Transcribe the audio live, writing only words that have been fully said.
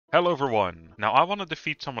Hello everyone! Now I want to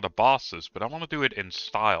defeat some of the bosses, but I want to do it in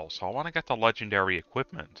style, so I want to get the legendary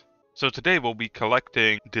equipment. So today we'll be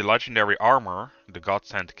collecting the legendary armor, the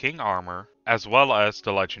Godsent King Armor, as well as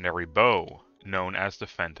the legendary bow, known as the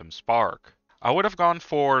Phantom Spark. I would have gone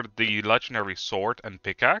for the legendary sword and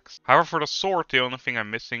pickaxe. However, for the sword, the only thing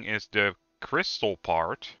I'm missing is the crystal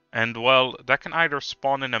part. And well, that can either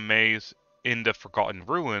spawn in a maze in the Forgotten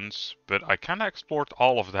Ruins, but I kinda explored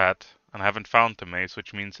all of that and I haven't found the maze,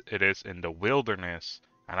 which means it is in the wilderness.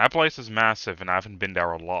 And that place is massive and I haven't been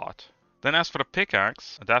there a lot. Then as for the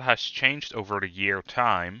pickaxe, that has changed over the year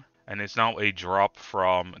time and is now a drop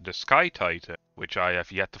from the Sky Titan, which I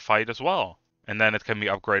have yet to fight as well. And then it can be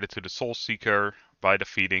upgraded to the Soul Seeker by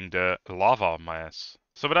defeating the lava mass.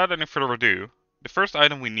 So without any further ado, the first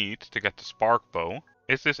item we need to get the spark bow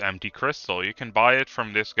is this empty crystal. You can buy it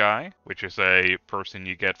from this guy, which is a person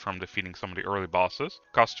you get from defeating some of the early bosses.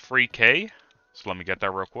 Cost 3k, so let me get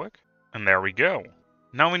that real quick. And there we go.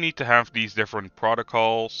 Now we need to have these different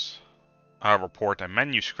protocols, report and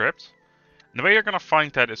manuscript. And the way you're gonna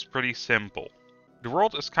find that is pretty simple. The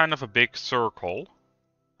world is kind of a big circle,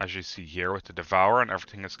 as you see here with the Devourer, and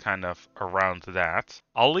everything is kind of around that.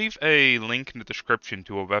 I'll leave a link in the description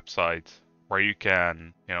to a website where you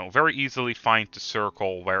can, very easily find the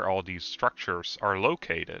circle where all these structures are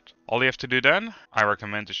located. All you have to do then, I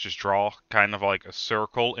recommend, is just draw kind of like a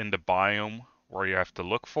circle in the biome where you have to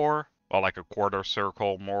look for. Well, like a quarter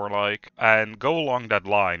circle, more like. And go along that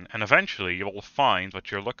line, and eventually you will find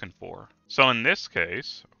what you're looking for. So in this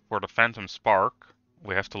case, for the Phantom Spark,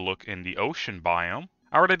 we have to look in the ocean biome.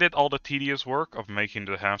 I already did all the tedious work of making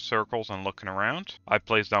the half circles and looking around. I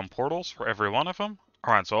placed down portals for every one of them.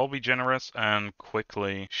 Alright, so I'll be generous and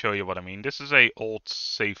quickly show you what I mean. This is a old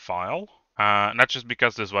save file. Not just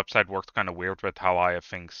because this website worked kind of weird with how I have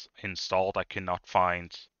things installed. I cannot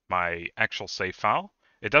find my actual save file.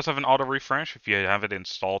 It does have an auto refresh if you have it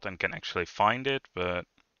installed and can actually find it, but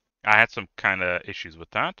I had some kind of issues with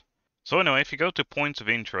that. So anyway, if you go to points of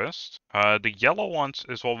interest, the yellow ones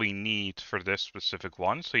is what we need for this specific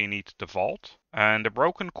one. So you need the vault, and the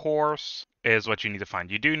broken cores is what you need to find.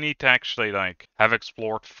 You do need to actually have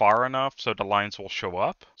explored far enough so the lines will show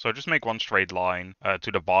up. So just make one straight line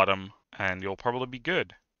to the bottom and you'll probably be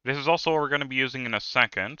good. This is also what we're going to be using in a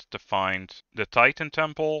second to find the Titan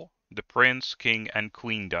Temple, the Prince, King, and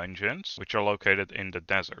Queen dungeons, which are located in the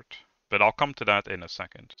desert. But I'll come to that in a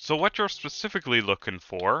second. So what you're specifically looking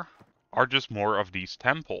for are just more of these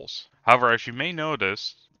temples. However, as you may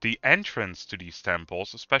notice, the entrance to these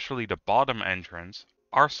temples, especially the bottom entrance,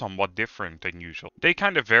 are somewhat different than usual. They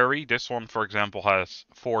kind of vary. This one, for example, has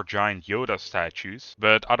 4 giant Yoda statues,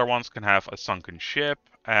 but other ones can have a sunken ship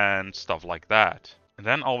and stuff like that. And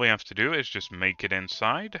then all we have to do is just make it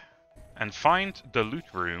inside and find the loot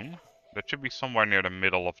room. That should be somewhere near the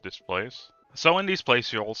middle of this place. So in these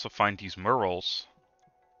places you'll also find these murals.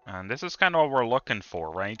 And this is kind of what we're looking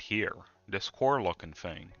for right here. This core looking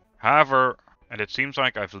thing. However, and it seems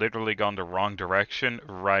like I've literally gone the wrong direction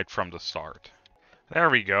right from the start. There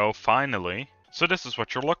we go, finally. So this is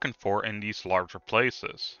what you're looking for in these larger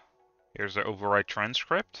places. Here's the override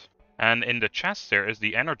transcript. And in the chest there is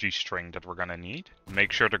the energy string that we're gonna need.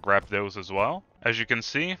 Make sure to grab those as well. As you can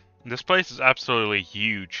see, this place is absolutely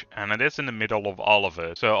huge, and it is in the middle of all of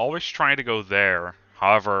it. So always try to go there.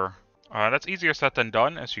 However, that's easier said than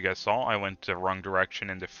done. As you guys saw, I went the wrong direction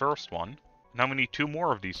in the first one. Now we need 2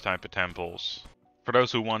 more of these type of temples. For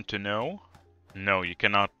those who want to know, no, you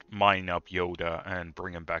cannot mine up Yoda and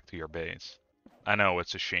bring him back to your base. I know,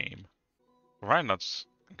 it's a shame. Alright, let's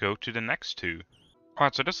go to the next 2.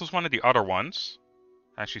 Alright, so this is one of the other ones.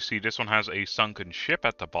 As you see, this one has a sunken ship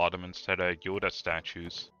at the bottom instead of Yoda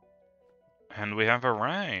statues. And we have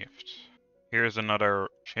arrived. Here's another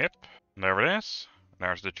ship. There it is.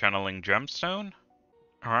 There's the channeling gemstone.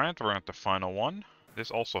 Alright, we're at the final one.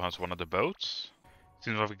 This also has one of the boats.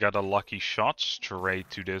 Seems like we got a lucky shot straight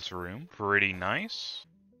to this room. Pretty nice.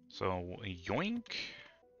 So, a yoink.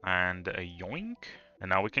 And a yoink. And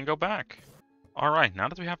now we can go back. Alright, now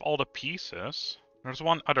that we have all the pieces, there's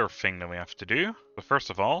one other thing that we have to do. But first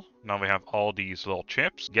of all, now we have all these little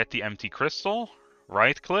chips. Get the empty crystal.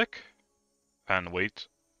 Right click. And wait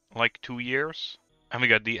like 2 years. And we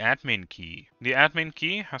got the admin key. The admin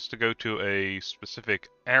key has to go to a specific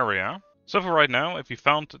area. So for right now, if you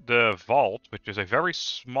found the vault, which is a very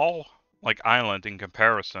small island in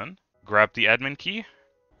comparison, grab the admin key,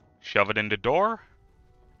 shove it in the door,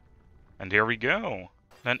 and here we go.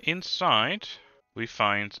 Then inside, we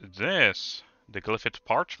find this, the glyphid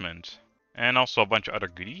parchment, and also a bunch of other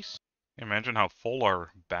goodies. Imagine how full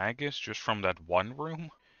our bag is just from that one room.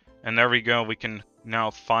 And there we go, we can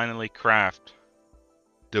now finally craft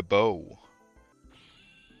the bow.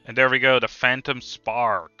 And there we go, the Phantom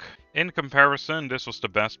Spark. In comparison, this was the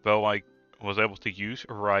best bow I was able to use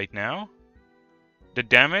right now. The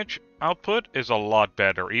damage output is a lot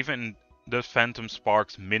better. Even the Phantom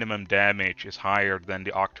Spark's minimum damage is higher than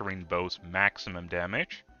the Octarine bow's maximum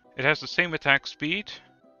damage. It has the same attack speed,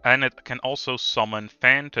 and it can also summon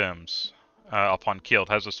phantoms upon kill. It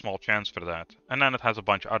has a small chance for that. And then it has a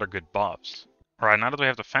bunch of other good buffs. Alright, now that we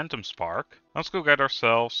have the Phantom Spark, let's go get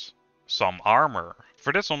ourselves some armor.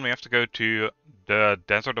 For this one we have to go to the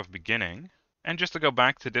Desert of Beginning. And just to go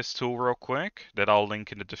back to this tool real quick, that I'll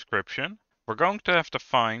link in the description, we're going to have to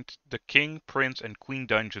find the King, Prince and Queen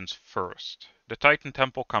dungeons first. The Titan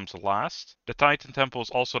Temple comes last. The Titan Temple is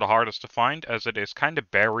also the hardest to find as it is kind of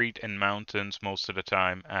buried in mountains most of the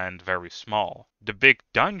time and very small. The big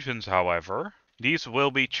dungeons, however, these will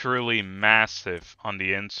be truly massive on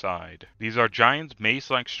the inside. These are giant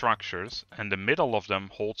maze-like structures and the middle of them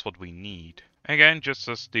holds what we need. Again, just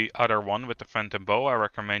as the other one with the Phantom Bow, I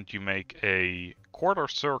recommend you make a quarter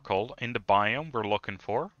circle in the biome we're looking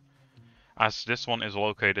for. As this one is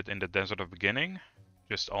located in the Desert of Beginning,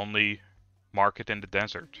 just only mark it in the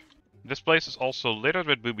desert. This place is also littered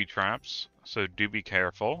with booby traps, so do be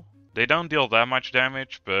careful. They don't deal that much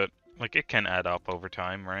damage, but like it can add up over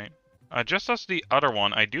time, right? Just as the other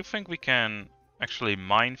one, I do think we can actually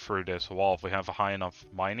mine through this wall if we have a high enough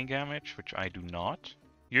mining damage, which I do not.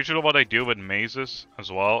 Usually what I do with mazes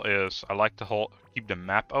as well is I like to keep the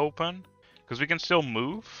map open, because we can still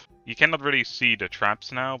move. You cannot really see the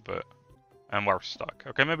traps now, but... and we're stuck.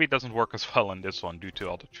 Okay, maybe it doesn't work as well in this one due to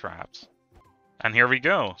all the traps. And here we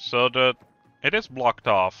go. So it is blocked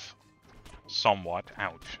off somewhat.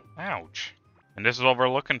 Ouch. Ouch. And this is what we're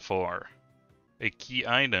looking for. A key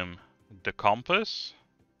item. The compass.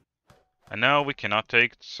 And no, we cannot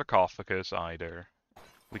take the sarcophagus either.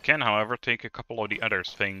 We can, however, take a couple of the other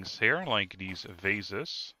things here, like these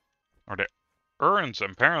vases. Or the urns,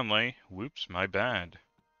 apparently. Whoops, my bad.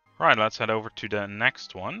 Right, let's head over to the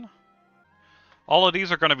next one. All of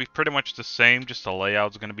these are going to be pretty much the same, just the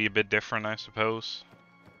layout's going to be a bit different, I suppose.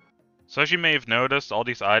 So as you may have noticed, all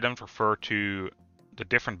these items refer to the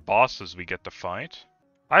different bosses we get to fight.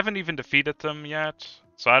 I haven't even defeated them yet,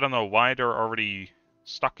 so I don't know why they're already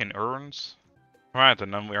stuck in urns. Right,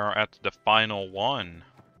 and then we are at the final one.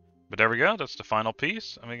 But there we go, that's the final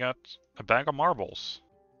piece, and we got a bag of marbles.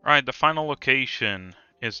 Right, the final location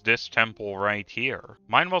is this temple right here.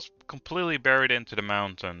 Mine was completely buried into the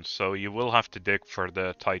mountains, so you will have to dig for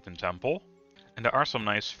the Titan Temple. And there are some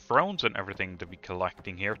nice thrones and everything to be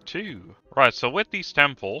collecting here too. Right, so with these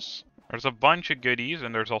temples, there's a bunch of goodies,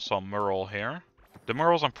 and there's also a mural here. The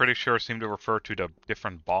murals, I'm pretty sure, seem to refer to the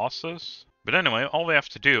different bosses. But anyway, all we have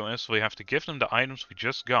to do is we have to give them the items we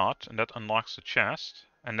just got, and that unlocks the chest.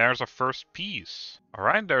 And there's our first piece.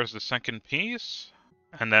 Alright, there's the second piece.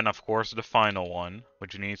 And then, of course, the final one,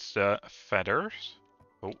 which needs the feathers.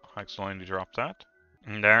 Oh, I accidentally dropped that.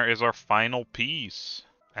 And there is our final piece.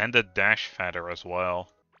 And the dash feather as well.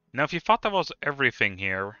 Now, if you thought that was everything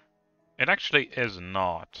here, it actually is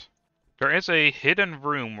not. There is a hidden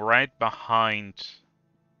room right behind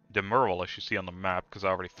the mural, as you see on the map, because I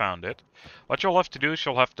already found it. What you'll have to do is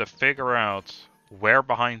you'll have to figure out where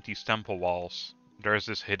behind these temple walls there's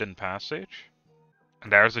this hidden passage.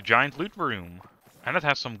 And there's a giant loot room. And it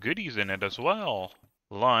has some goodies in it as well.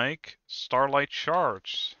 Like starlight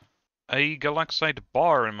shards. A galaxite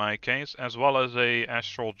bar in my case, as well as a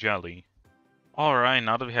astral jelly. Alright,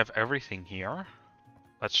 now that we have everything here,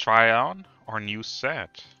 let's try on our new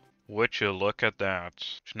set. Would you look at that.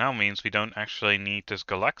 Which now means we don't actually need this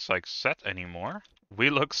galaxite set anymore.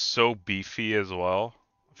 We look so beefy as well.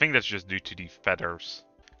 I think that's just due to the feathers.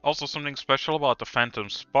 Also, something special about the Phantom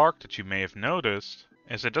Spark that you may have noticed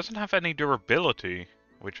is it doesn't have any durability,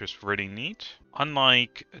 which is really neat.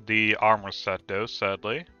 Unlike the armor set though,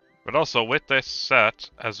 sadly. But also with this set,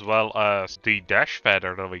 as well as the dash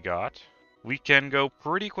feather that we got, we can go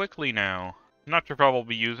pretty quickly now. Not to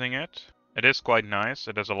probably using it. It is quite nice,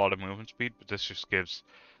 it has a lot of movement speed, but this just gives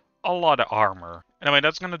a lot of armor. Anyway,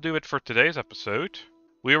 that's gonna do it for today's episode.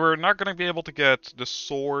 We were not gonna be able to get the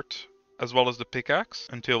sword as well as the pickaxe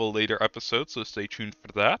until a later episode, so stay tuned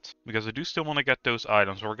for that. Because I do still want to get those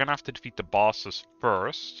items. We're gonna have to defeat the bosses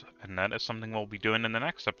first, and that is something we'll be doing in the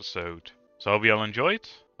next episode. So I hope you all enjoyed.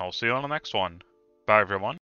 I'll see you on the next one. Bye everyone.